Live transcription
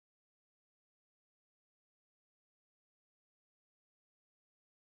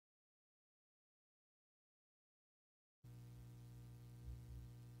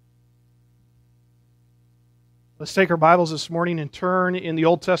Let's take our Bibles this morning and turn in the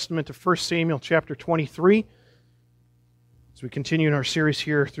Old Testament to 1 Samuel chapter 23 as we continue in our series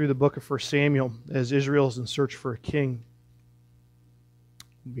here through the book of 1 Samuel as Israel is in search for a king.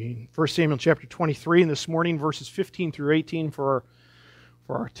 1 Samuel chapter 23, and this morning verses 15 through 18 for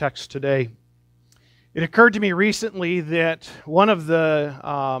our text today. It occurred to me recently that one of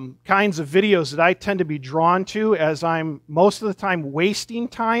the kinds of videos that I tend to be drawn to as I'm most of the time wasting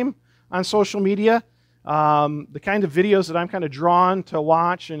time on social media, the kind of videos that I'm kind of drawn to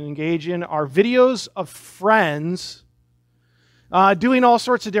watch and engage in are videos of friends doing all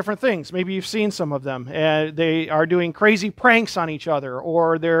sorts of different things. Maybe you've seen some of them. They are doing crazy pranks on each other,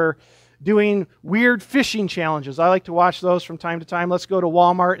 or they're doing weird fishing challenges. I like to watch those from time to time. Let's go to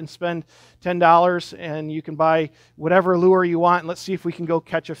Walmart and spend $10 and you can buy whatever lure you want and let's see if we can go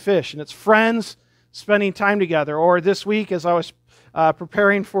catch a fish. And it's friends spending time together. Or this week as I was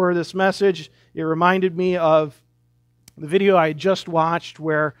preparing for this message, it reminded me of the video I had just watched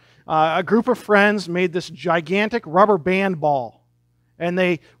where a group of friends made this gigantic rubber band ball. And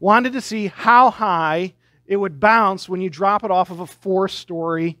they wanted to see how high it would bounce when you drop it off of a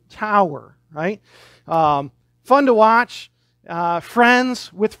 4-story tower, right? Fun to watch.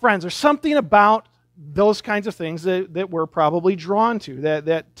 Friends with friends. There's something about those kinds of things that we're probably drawn to,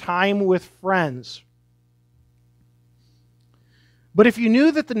 that time with friends. But if you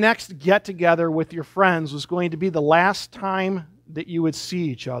knew that the next get-together with your friends was going to be the last time that you would see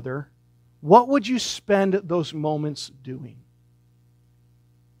each other, what would you spend those moments doing?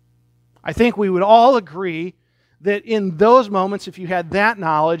 I think we would all agree that in those moments, if you had that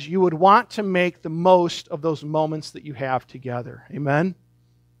knowledge, you would want to make the most of those moments that you have together. Amen?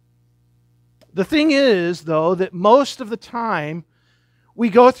 The thing is, though, that most of the time, we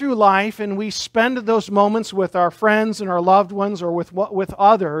go through life and we spend those moments with our friends and our loved ones or with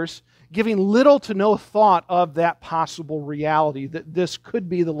others, giving little to no thought of that possible reality, that this could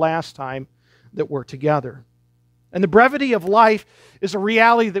be the last time that we're together. And the brevity of life is a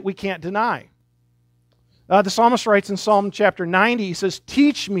reality that we can't deny. The psalmist writes in Psalm chapter 90, he says,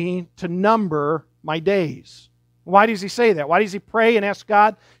 "Teach me to number my days." Why does he say that? Why does he pray and ask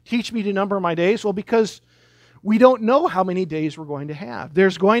God, "Teach me to number my days"? Well, because we don't know how many days we're going to have.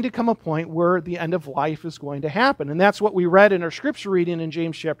 There's going to come a point where the end of life is going to happen. And that's what we read in our scripture reading in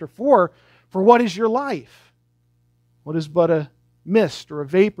James chapter 4. For what is your life? What is but a mist or a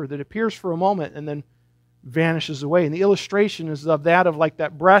vapor that appears for a moment and then vanishes away? And the illustration is of that of like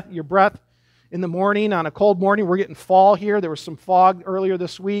that breath, your breath in the morning on a cold morning. We're getting fall here. There was some fog earlier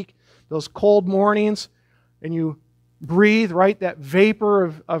this week. Those cold mornings, and you breathe, right? That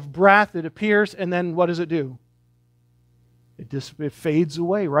vapor of breath that appears, and then what does it do? It fades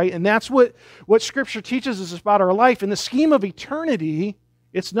away, right? And that's what Scripture teaches us about our life. In the scheme of eternity,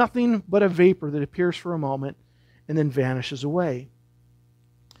 it's nothing but a vapor that appears for a moment and then vanishes away.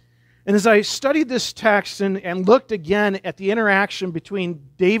 And as I studied this text and looked again at the interaction between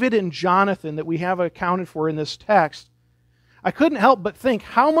David and Jonathan that we have accounted for in this text, I couldn't help but think,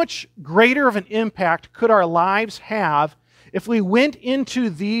 how much greater of an impact could our lives have if we went into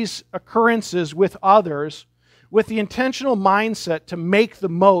these occurrences with others with the intentional mindset to make the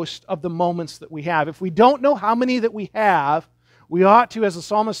most of the moments that we have. If we don't know how many that we have, we ought to, as the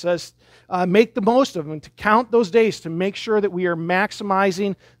psalmist says, make the most of them, to count those days, to make sure that we are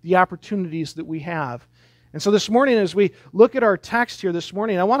maximizing the opportunities that we have. And so this morning, as we look at our text here this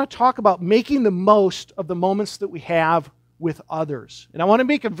morning, I want to talk about making the most of the moments that we have with others. And I want to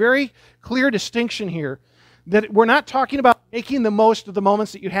make a very clear distinction here, that we're not talking about making the most of the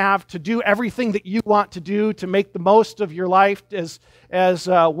moments that you have to do everything that you want to do, to make the most of your life as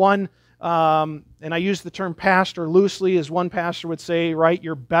one, and I use the term pastor loosely, as one pastor would say, right,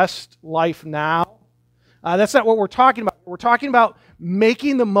 your best life now. That's not what we're talking about. We're talking about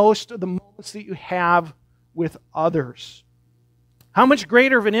making the most of the moments that you have with others. How much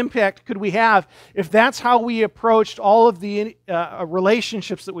greater of an impact could we have if that's how we approached all of the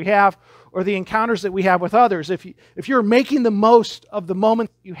relationships that we have or the encounters that we have with others? If you're making the most of the moment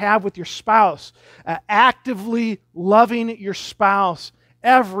you have with your spouse, actively loving your spouse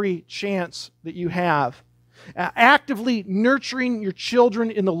every chance that you have, actively nurturing your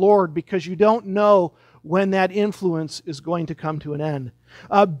children in the Lord because you don't know when that influence is going to come to an end,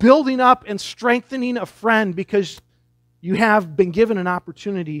 building up and strengthening a friend because you have been given an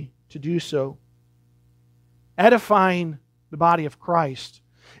opportunity to do so, edifying the body of Christ,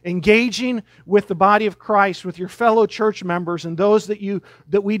 engaging with the body of Christ, with your fellow church members and those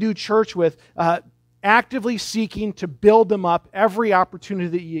that we do church with, actively seeking to build them up every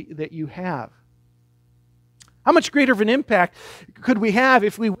opportunity that you have. How much greater of an impact could we have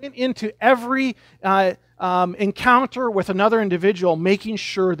if we went into every encounter with another individual making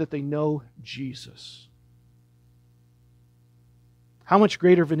sure that they know Jesus? How much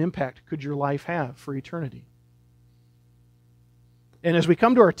greater of an impact could your life have for eternity? And as we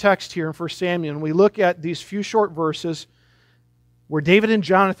come to our text here in 1 Samuel, and we look at these few short verses where David and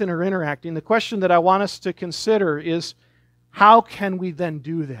Jonathan are interacting, the question that I want us to consider is, how can we then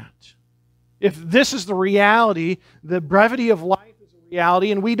do that? If this is the reality, the brevity of life is a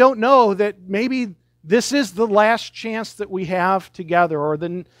reality, and we don't know that maybe this is the last chance that we have together, or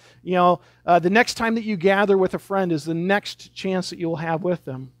the next time that you gather with a friend is the next chance that you'll have with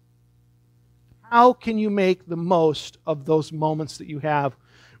them. How can you make the most of those moments that you have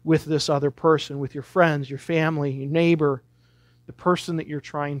with this other person, with your friends, your family, your neighbor, the person that you're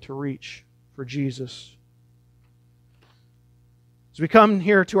trying to reach for Jesus? As we come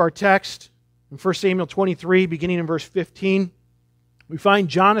here to our text in 1 Samuel 23, beginning in verse 15, we find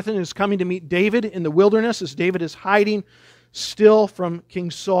Jonathan is coming to meet David in the wilderness as David is hiding still from King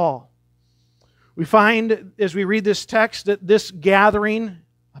Saul. We find, as we read this text, that this gathering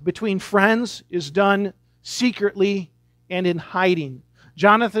between friends is done secretly and in hiding.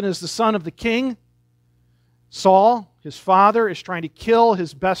 Jonathan is the son of the king. Saul, his father, is trying to kill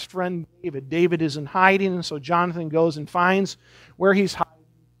his best friend David. David is in hiding, and so Jonathan goes and finds where he's hiding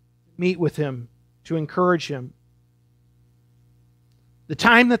to meet with him, to encourage him. The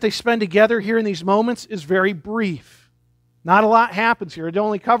time that they spend together here in these moments is very brief. Not a lot happens here. It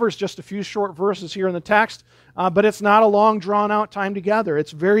only covers just a few short verses here in the text, but it's not a long, drawn-out time together.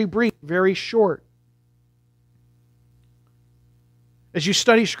 It's very brief, very short. As you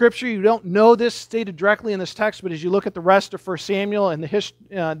study Scripture, you don't know this stated directly in this text, but as you look at the rest of 1 Samuel and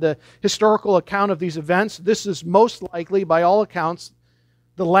the historical account of these events, this is most likely, by all accounts,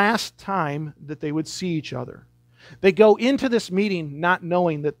 the last time that they would see each other. They go into this meeting not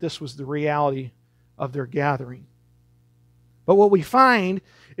knowing that this was the reality of their gathering. But what we find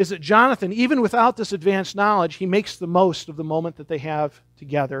is that Jonathan, even without this advanced knowledge, he makes the most of the moment that they have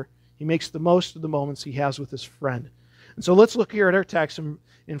together. He makes the most of the moments he has with his friend. And so let's look here at our text in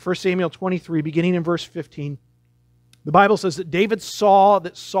 1 Samuel 23, beginning in verse 15. The Bible says that David saw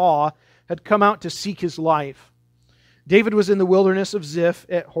that Saul had come out to seek his life. David was in the wilderness of Ziph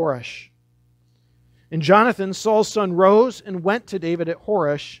at Horesh. And Jonathan, Saul's son, rose and went to David at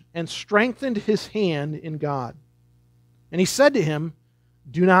Horesh and strengthened his hand in God. And he said to him,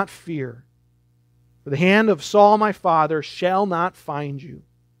 "Do not fear, for the hand of Saul my father shall not find you.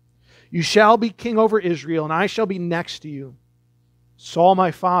 You shall be king over Israel, and I shall be next to you. Saul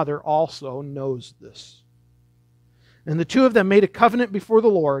my father also knows this." And the two of them made a covenant before the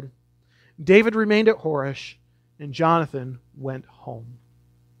Lord. David remained at Horesh, and Jonathan went home.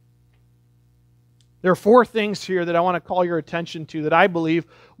 There are four things here that I want to call your attention to that I believe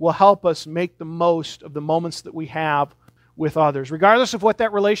will help us make the most of the moments that we have with others, regardless of what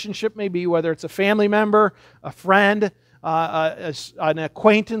that relationship may be, whether it's a family member, a friend, an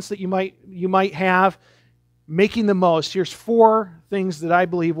acquaintance that you might have. Making the most. Here's four things that I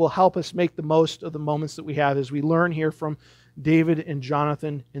believe will help us make the most of the moments that we have as we learn here from David and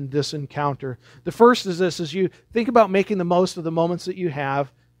Jonathan in this encounter. The first is this: as you think about making the most of the moments that you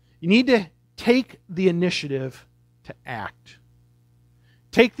have, you need to take the initiative to act.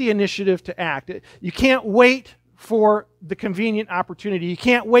 Take the initiative to act. You can't wait for the convenient opportunity. You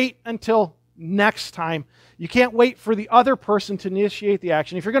can't wait until next time. You can't wait for the other person to initiate the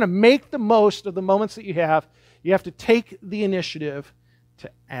action. If you're going to make the most of the moments that you have to take the initiative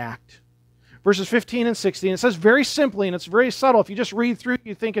to act. Verses 15 and 16, it says very simply, and it's very subtle. If you just read through,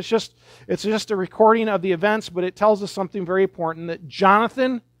 you think it's just a recording of the events, but it tells us something very important, that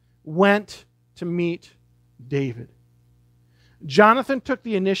Jonathan went to meet David. Jonathan took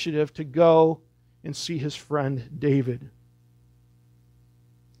the initiative to go and see his friend David.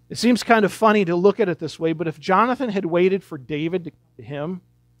 It seems kind of funny to look at it this way, but if Jonathan had waited for David to come to him,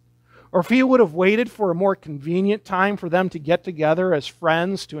 or if he would have waited for a more convenient time for them to get together as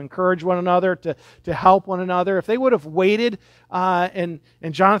friends, to encourage one another, to help one another, if they would have waited and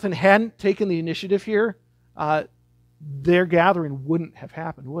Jonathan hadn't taken the initiative here, their gathering wouldn't have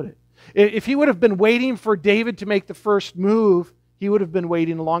happened, would it? If he would have been waiting for David to make the first move, he would have been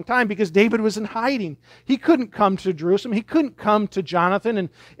waiting a long time because David was in hiding. He couldn't come to Jerusalem. He couldn't come to Jonathan and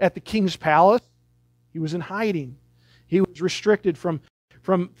at the king's palace. He was in hiding. He was restricted from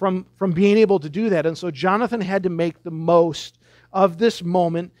being able to do that. And so Jonathan had to make the most of this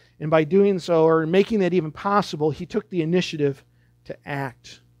moment, and by doing so, or making that even possible, he took the initiative to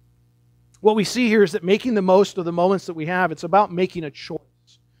act. What we see here is that making the most of the moments that we have, it's about making a choice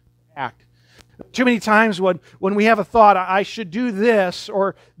to act. Too many times when we have a thought, I should do this,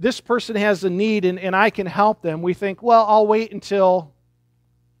 or this person has a need and I can help them, we think, well, I'll wait until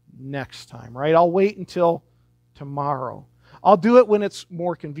next time, right? I'll wait until tomorrow. I'll do it when it's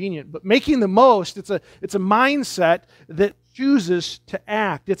more convenient. But making the most, it's a mindset that chooses to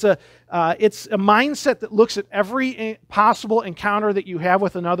act. It's a mindset that looks at every possible encounter that you have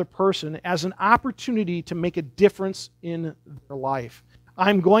with another person as an opportunity to make a difference in their life.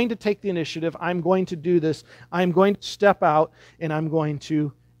 I'm going to take the initiative. I'm going to do this. I'm going to step out, and I'm going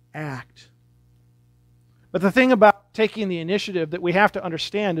to act. But the thing about taking the initiative that we have to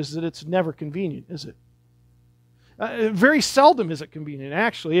understand is that it's never convenient, is it? Very seldom is it convenient,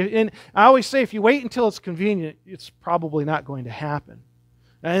 actually. And I always say if you wait until it's convenient, it's probably not going to happen.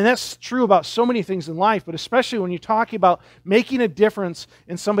 And that's true about so many things in life, but especially when you're talking about making a difference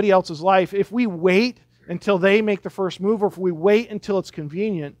in somebody else's life, if we wait until they make the first move, or if we wait until it's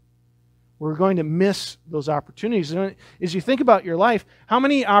convenient, we're going to miss those opportunities. And as you think about your life, how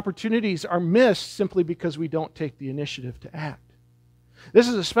many opportunities are missed simply because we don't take the initiative to act? This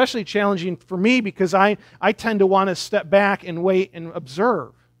is especially challenging for me because I tend to want to step back and wait and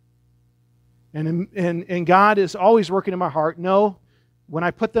observe. And God is always working in my heart. No, when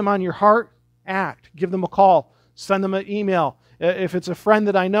I put them on your heart, act. Give them a call. Send them an email. If it's a friend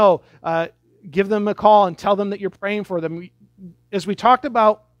that I know, give them a call and tell them that you're praying for them. As we talked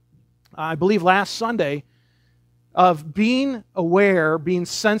about, I believe last Sunday, of being aware, being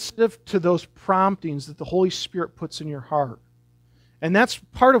sensitive to those promptings that the Holy Spirit puts in your heart. And that's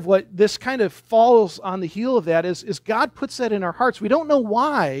part of what this kind of falls on the heel of that is God puts that in our hearts. We don't know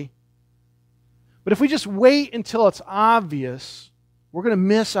why, but if we just wait until it's obvious, we're going to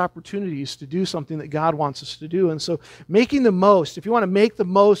miss opportunities to do something that God wants us to do. And so making the most, if you want to make the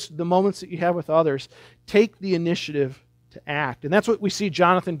most of the moments that you have with others, take the initiative to act. And that's what we see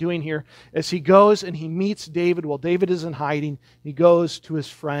Jonathan doing here as he goes and he meets David while David is in hiding. He goes to his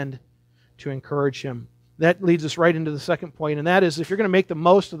friend to encourage him. That leads us right into the second point, and that is if you're going to make the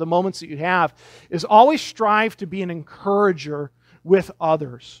most of the moments that you have, is always strive to be an encourager with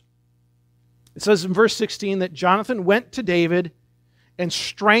others. It says in verse 16 that Jonathan went to David and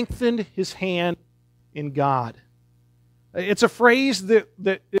strengthened his hand in God. It's a phrase that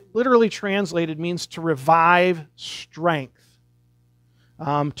literally translated means to revive strength,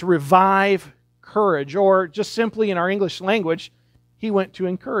 to revive courage, or just simply in our English language, he went to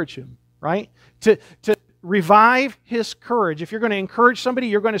encourage him, right? To revive his courage. If you're going to encourage somebody,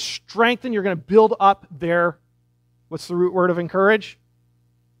 you're going to strengthen, you're going to build up their, what's the root word of encourage?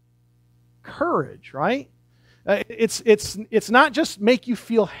 Courage, right? It's not just make you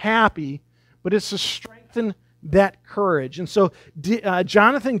feel happy, but it's to strengthen that courage. And so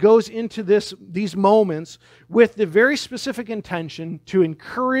Jonathan goes into these moments with the very specific intention to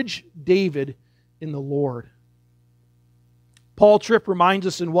encourage David in the Lord. Paul Tripp reminds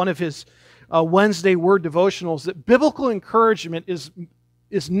us in one of his Wednesday word devotionals that biblical encouragement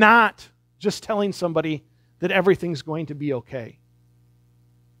is not just telling somebody that everything's going to be okay.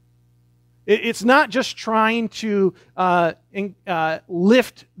 It's not just trying to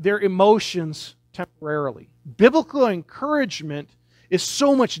lift their emotions temporarily. Biblical encouragement is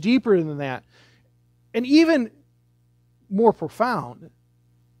so much deeper than that. And even more profound,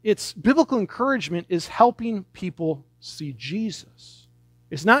 biblical encouragement is helping people see Jesus.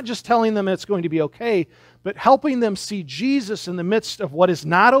 It's not just telling them it's going to be okay, but helping them see Jesus in the midst of what is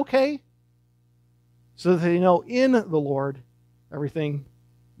not okay, so that they know in the Lord everything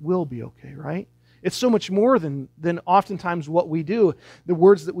will be okay, right? It's so much more than oftentimes what we do, the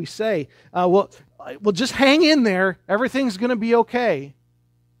words that we say. Well, just hang in there. Everything's going to be okay.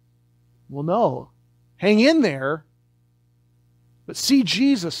 Well, no. Hang in there, but see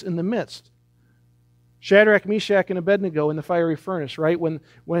Jesus in the midst. Shadrach, Meshach, and Abednego in the fiery furnace, right? When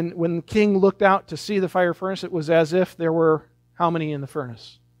the king looked out to see the fire furnace, it was as if there were how many in the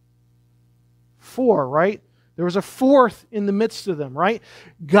furnace? 4, right? There was a 4th in the midst of them, right?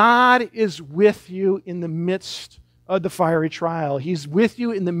 God is with you in the midst of the fiery trial. He's with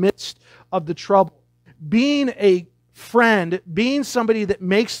you in the midst of the trouble. Being a friend, being somebody that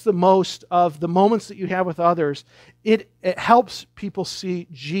makes the most of the moments that you have with others, it helps people see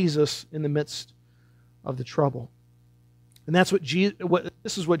Jesus in the midst of the trouble. And that's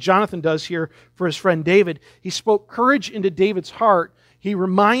this is what Jonathan does here for his friend David. He spoke courage into David's heart. He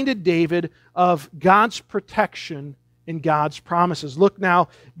reminded David of God's protection and God's promises. Look now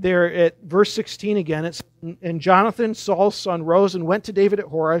there at verse 16 again. It's, and Jonathan, Saul's son, rose and went to David at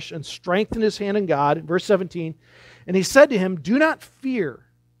Horesh and strengthened his hand in God. Verse 17, and he said to him, do not fear,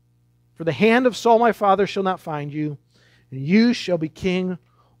 for the hand of Saul my father shall not find you, and you shall be king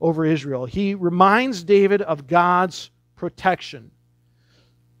over Israel. He reminds David of God's protection.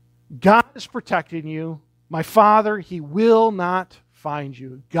 God is protecting you. My father, he will not find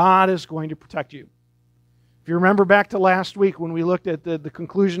you. God is going to protect you. If you remember back to last week when we looked at the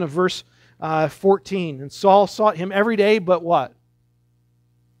conclusion of verse 14, and Saul sought him every day, but what?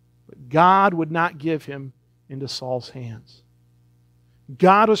 But God would not give him into Saul's hands.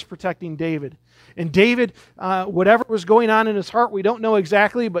 God was protecting David. And David, whatever was going on in his heart, we don't know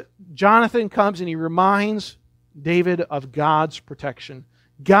exactly, but Jonathan comes and he reminds David of God's protection.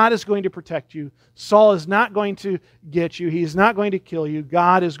 God is going to protect you. Saul is not going to get you. He is not going to kill you.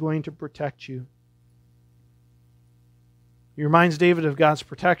 God is going to protect you. He reminds David of God's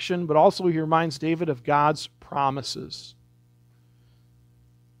protection, but also he reminds David of God's promises.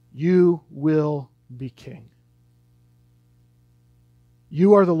 You will be king.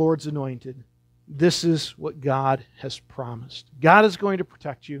 You are the Lord's anointed. This is what God has promised. God is going to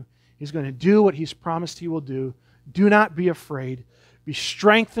protect you. He's going to do what He's promised He will do. Do not be afraid. Be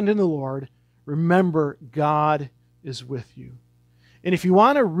strengthened in the Lord. Remember, God is with you. And if you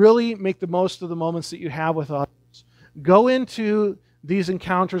want to really make the most of the moments that you have with others, go into these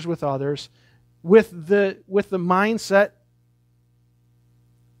encounters with others with the mindset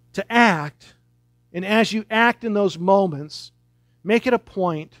to act. And as you act in those moments, make it a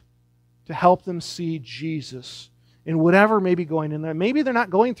point to help them see Jesus in whatever may be going in there. Maybe they're not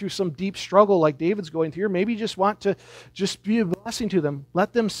going through some deep struggle like David's going through. Maybe you just want to just be a blessing to them.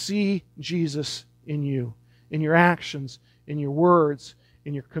 Let them see Jesus in you, in your actions, in your words,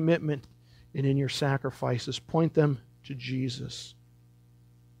 in your commitment, and in your sacrifices. Point them to Jesus.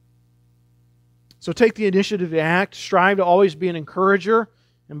 So take the initiative to act. Strive to always be an encourager.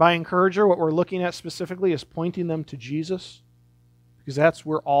 And by encourager, what we're looking at specifically is pointing them to Jesus, because that's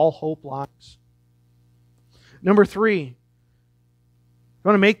where all hope lies. Number 3, if you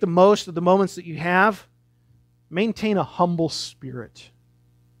want to make the most of the moments that you have, maintain a humble spirit.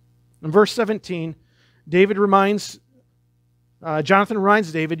 In verse 17, Jonathan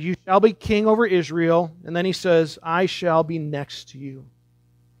reminds David, you shall be king over Israel. And then he says, I shall be next to you.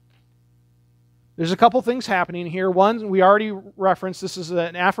 There's a couple things happening here. One, we already referenced, this is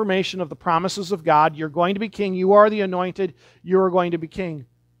an affirmation of the promises of God. You're going to be king. You are the anointed. You are going to be king.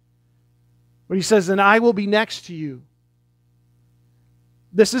 But he says, and I will be next to you.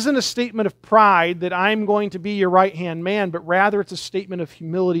 This isn't a statement of pride that I'm going to be your right-hand man, but rather it's a statement of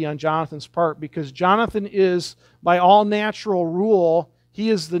humility on Jonathan's part, because Jonathan is, by all natural rule, he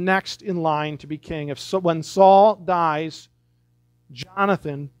is the next in line to be king. When Saul dies,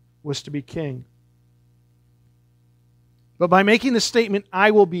 Jonathan was to be king. But by making the statement,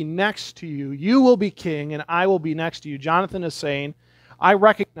 I will be next to you, you will be king, and I will be next to you, Jonathan is saying, I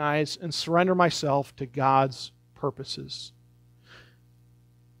recognize and surrender myself to God's purposes.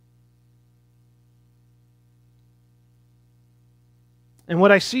 And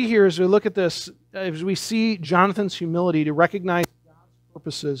what I see here as we look at this, as we see Jonathan's humility to recognize God's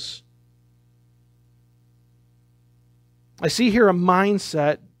purposes, I see here a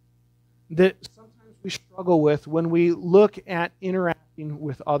mindset that sometimes we struggle with when we look at interacting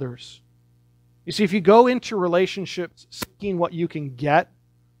with others. You see, if you go into relationships seeking what you can get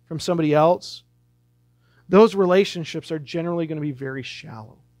from somebody else, those relationships are generally going to be very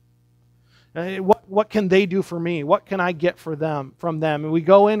shallow. What can they do for me? What can I get from them? And we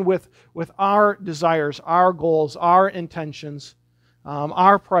go in with our desires, our goals, our intentions,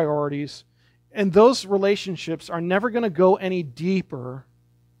 our priorities, and those relationships are never going to go any deeper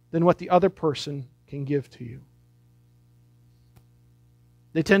than what the other person can give to you.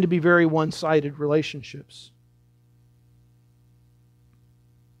 They tend to be very one-sided relationships.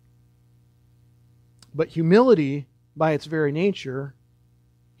 But humility, by its very nature,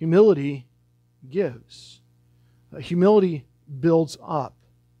 humility gives. Humility builds up.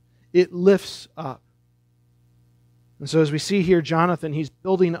 It lifts up. And so as we see here, Jonathan, he's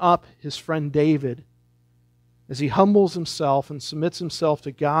building up his friend David as he humbles himself and submits himself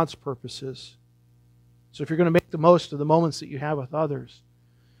to God's purposes. So if you're going to make the most of the moments that you have with others,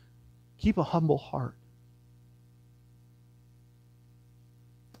 keep a humble heart.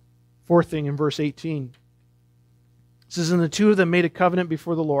 Fourth thing in verse 18. It says, and the two of them made a covenant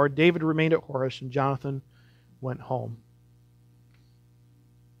before the Lord. David remained at Horesh, and Jonathan went home.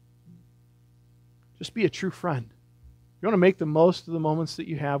 Just be a true friend. You want to make the most of the moments that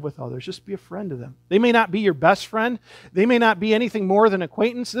you have with others. Just be a friend to them. They may not be your best friend. They may not be anything more than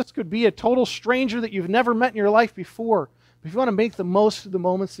acquaintance. This could be a total stranger that you've never met in your life before. But if you want to make the most of the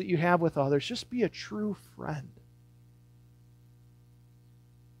moments that you have with others, just be a true friend.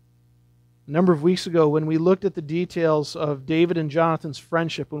 A number of weeks ago, when we looked at the details of David and Jonathan's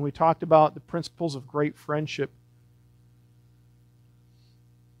friendship, when we talked about the principles of great friendship,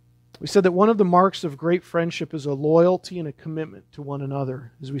 we said that one of the marks of great friendship is a loyalty and a commitment to one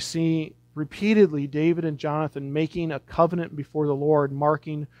another. As we see repeatedly David and Jonathan making a covenant before the Lord,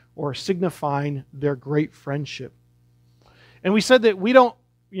 marking or signifying their great friendship. And we said that we don't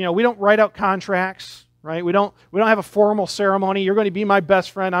write out contracts, right? We don't have a formal ceremony. You're going to be my best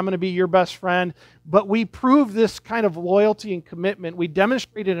friend. I'm going to be your best friend. But we prove this kind of loyalty and commitment. We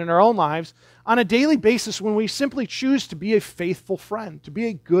demonstrate it in our own lives on a daily basis when we simply choose to be a faithful friend, to be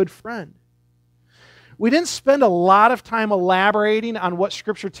a good friend. We didn't spend a lot of time elaborating on what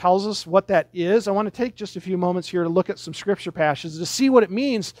Scripture tells us what that is. I want to take just a few moments here to look at some Scripture passages to see what it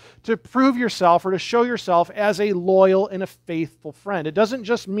means to prove yourself or to show yourself as a loyal and a faithful friend. It doesn't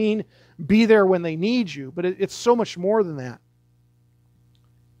just mean be there when they need you, but it's so much more than that.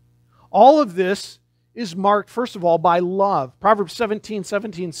 All of this is marked, first of all, by love. Proverbs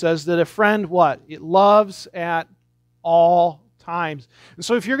 17:17 says that a friend, what? It loves at all times. And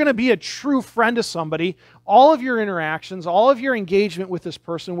so if you're going to be a true friend to somebody, all of your interactions, all of your engagement with this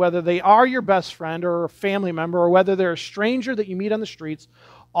person, whether they are your best friend or a family member, or whether they're a stranger that you meet on the streets,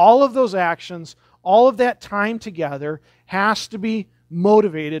 all of those actions, all of that time together has to be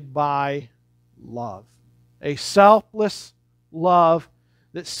motivated by love. A selfless love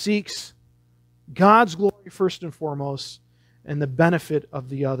that seeks God's glory first and foremost and the benefit of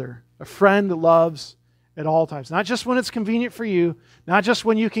the other. A friend loves at all times. Not just when it's convenient for you, not just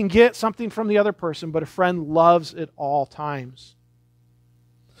when you can get something from the other person, but a friend loves at all times.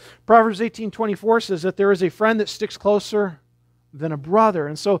 Proverbs 18:24 says that there is a friend that sticks closer than a brother.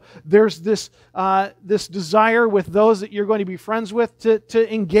 And so there's this desire with those that you're going to be friends with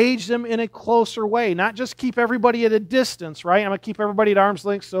to engage them in a closer way, not just keep everybody at a distance, right? I'm going to keep everybody at arm's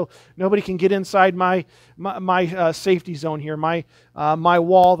length so nobody can get inside my safety zone here, my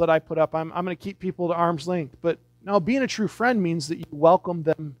wall that I put up. I'm going to keep people at arm's length. But no, being a true friend means that you welcome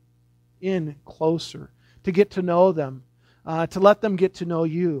them in closer, to get to know them, to let them get to know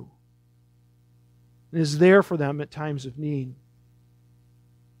you, and is there for them at times of need.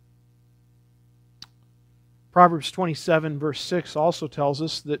 Proverbs 27, verse 6 also tells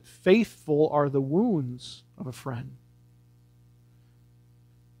us that faithful are the wounds of a friend.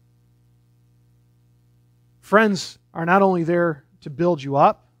 Friends are not only there to build you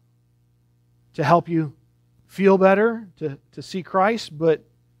up, to help you feel better, to see Christ, but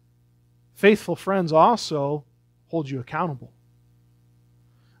faithful friends also hold you accountable.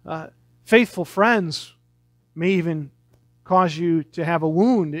 Faithful friends may even cause you to have a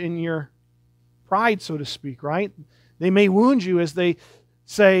wound in your pride, so to speak, right? They may wound you as they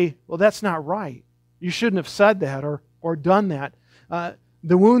say, well, that's not right. You shouldn't have said that or done that.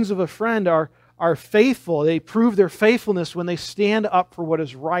 The wounds of a friend are faithful. They prove their faithfulness when they stand up for what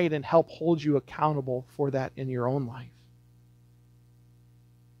is right and help hold you accountable for that in your own life.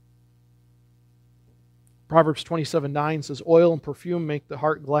 Proverbs 27:9 says, oil and perfume make the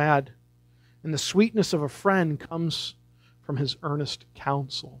heart glad, and the sweetness of a friend comes from his earnest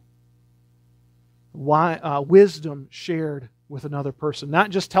counsel. Wisdom shared with another person. Not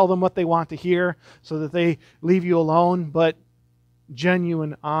just tell them what they want to hear so that they leave you alone, but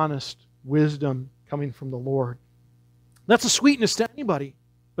genuine, honest wisdom coming from the Lord. That's a sweetness to anybody,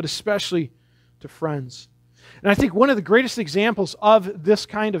 but especially to friends. And I think one of the greatest examples of this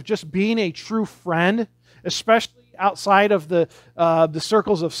kind of just being a true friend, especially outside of the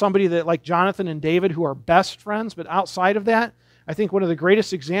circles of somebody that like Jonathan and David who are best friends, but outside of that, I think one of the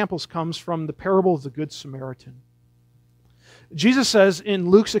greatest examples comes from the parable of the Good Samaritan. Jesus says in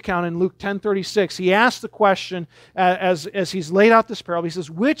Luke's account, in Luke 10:36, he asked the question as he's laid out this parable. He says,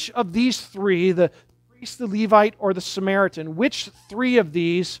 which of these three, the priest, the Levite, or the Samaritan, which three of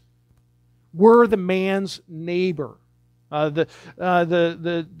these were the man's neighbor? The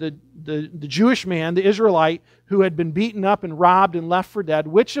Jewish man, the Israelite, who had been beaten up and robbed and left for dead,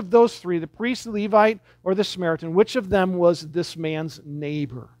 which of those three, the priest, the Levite, or the Samaritan, which of them was this man's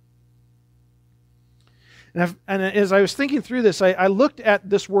neighbor? And as I was thinking through this, I looked at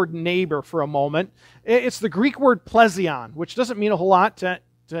this word neighbor for a moment. It's the Greek word plesion, which doesn't mean a whole lot to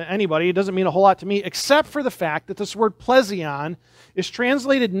anybody. It doesn't mean a whole lot to me, except for the fact that this word plesion is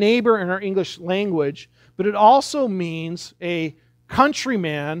translated neighbor in our English language, but it also means a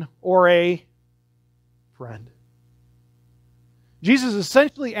countryman or a friend. Jesus is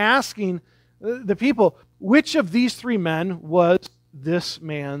essentially asking the people, which of these three men was this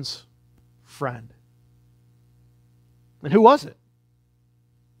man's friend? And who was it?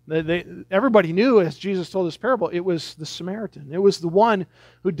 Everybody knew, as Jesus told this parable, it was the Samaritan. It was the one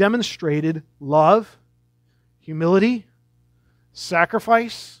who demonstrated love, humility,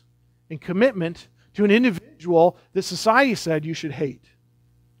 sacrifice, and commitment to an individual that society said you should hate.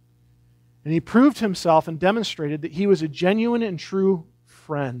 And he proved himself and demonstrated that he was a genuine and true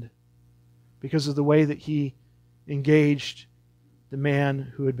friend because of the way that he engaged the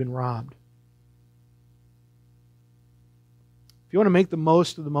man who had been robbed. If you want to make the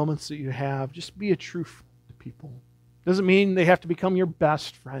most of the moments that you have, just be a true friend to people. Doesn't mean they have to become your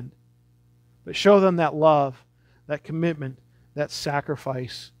best friend, but show them that love, that commitment, that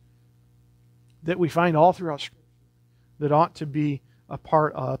sacrifice that we find all throughout Scripture that ought to be a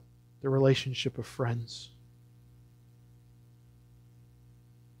part of the relationship of friends.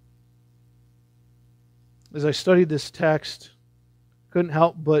 As I studied this text, I couldn't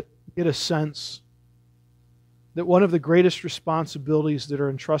help but get a sense that one of the greatest responsibilities that are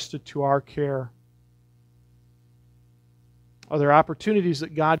entrusted to our care are there opportunities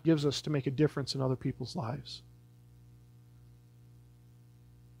that God gives us to make a difference in other people's lives.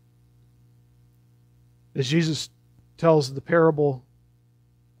 As Jesus tells the parable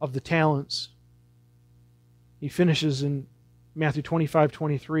of the talents, he finishes in Matthew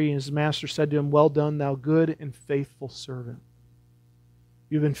 25:23, and his master said to him, "Well done, thou good and faithful servant.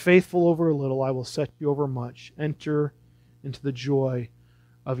 You've been faithful over a little, I will set you over much. Enter into the joy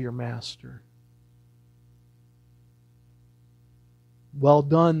of your master." Well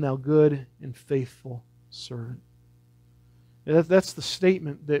done, thou good and faithful servant. That's the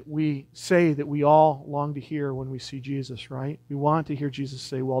statement that we say that we all long to hear when we see Jesus, right? We want to hear Jesus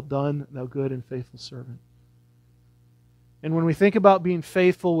say, "Well done, thou good and faithful servant." And when we think about being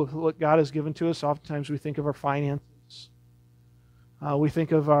faithful with what God has given to us, oftentimes we think of our finances. We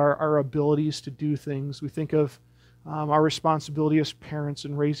think of our abilities to do things. We think of our responsibility as parents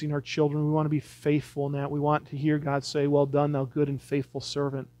in raising our children. We want to be faithful in that. We want to hear God say, "Well done, thou good and faithful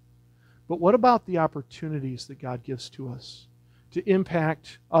servant." But what about the opportunities that God gives to us to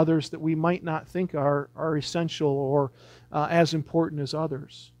impact others that we might not think are essential or as important as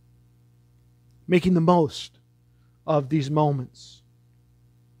others? Making the most of these moments.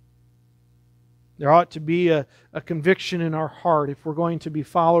 There ought to be a conviction in our heart if we're going to be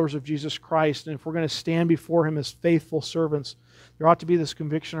followers of Jesus Christ and if we're going to stand before Him as faithful servants. There ought to be this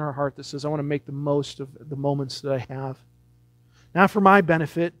conviction in our heart that says, I want to make the most of the moments that I have. Not for my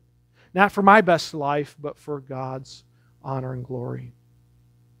benefit, not for my best life, but for God's honor and glory.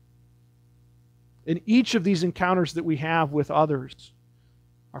 In each of these encounters that we have with others,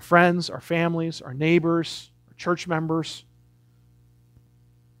 our friends, our families, our neighbors, our church members,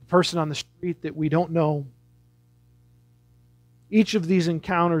 person on the street that we don't know. Each of these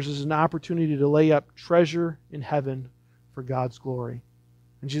encounters is an opportunity to lay up treasure in heaven for God's glory.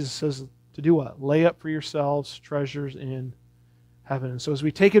 And Jesus says to do what? Lay up for yourselves treasures in heaven. And so as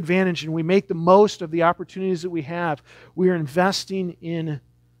we take advantage and we make the most of the opportunities that we have, we are investing in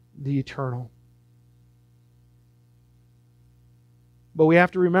the eternal. But we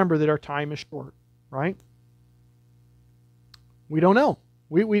have to remember that our time is short, right? We don't know.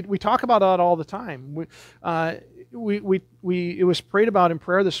 We talk about that all the time. It was prayed about in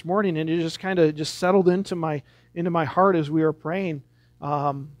prayer this morning, and it just kind of just settled into my heart as we were praying.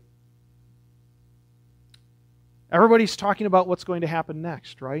 Everybody's talking about what's going to happen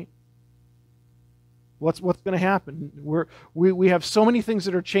next, right? What's going to happen? We have so many things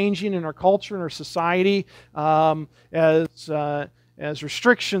that are changing in our culture and our society as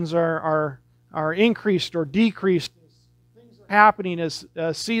restrictions are increased or decreased. Happening as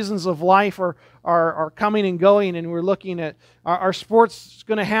seasons of life are coming and going, and we're looking at our sports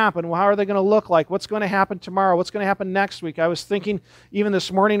going to happen. Well, how are they going to look like? What's going to happen tomorrow? What's going to happen next week? I was thinking even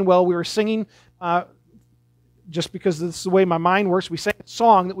this morning while we were singing, just because this is the way my mind works, we sang a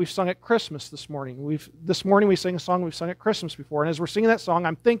song that we've sung at Christmas this morning. This morning we sang a song we've sung at Christmas before, and as we're singing that song,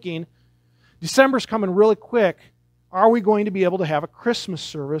 I'm thinking, December's coming really quick. Are we going to be able to have a Christmas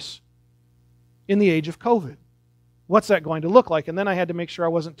service in the age of COVID? What's that going to look like? And then I had to make sure I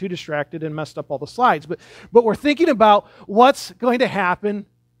wasn't too distracted and messed up all the slides. But we're thinking about what's going to happen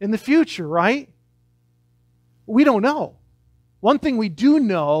in the future, right? We don't know. One thing we do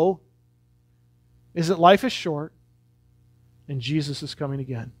know is that life is short and Jesus is coming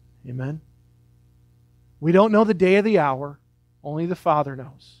again. Amen? We don't know the day or the hour. Only the Father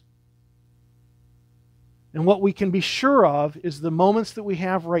knows. And what we can be sure of is the moments that we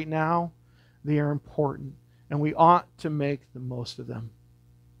have right now, they are important. And we ought to make the most of them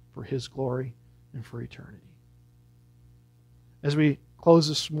for His glory and for eternity. As we close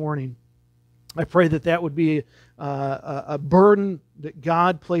this morning, I pray that that would be a burden that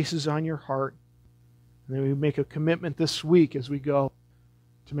God places on your heart. And then we make a commitment this week as we go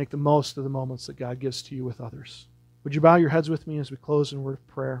to make the most of the moments that God gives to you with others. Would you bow your heads with me as we close in a word of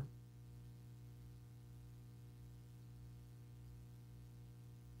prayer?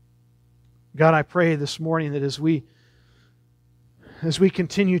 God, I pray this morning that as we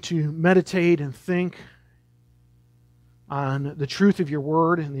continue to meditate and think on the truth of your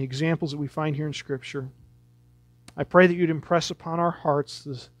word and the examples that we find here in Scripture, I pray that you'd impress upon our hearts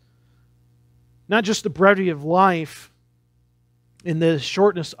not just the brevity of life and the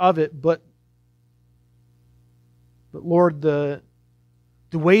shortness of it, but Lord, the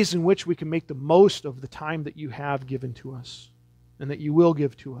ways in which we can make the most of the time that you have given to us and that you will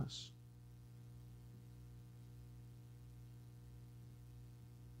give to us.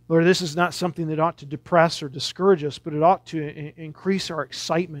 Lord, this is not something that ought to depress or discourage us, but it ought to increase our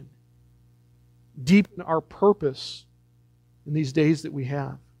excitement, deepen our purpose in these days that we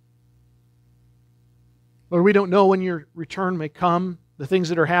have. Lord, we don't know when your return may come. The things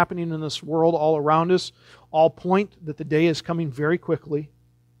that are happening in this world all around us all point that the day is coming very quickly.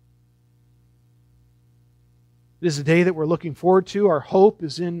 It is a day that we're looking forward to. Our hope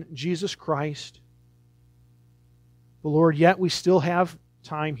is in Jesus Christ. But Lord, yet we still have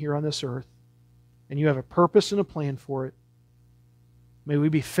time here on this earth, and you have a purpose and a plan for it. May we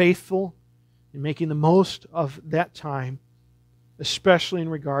be faithful in making the most of that time, especially in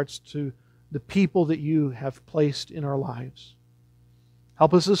regards to the people that you have placed in our lives.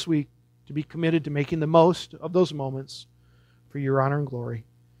 Help us this week to be committed to making the most of those moments for your honor and glory.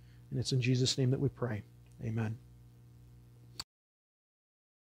 And it's in Jesus' name that we pray. Amen.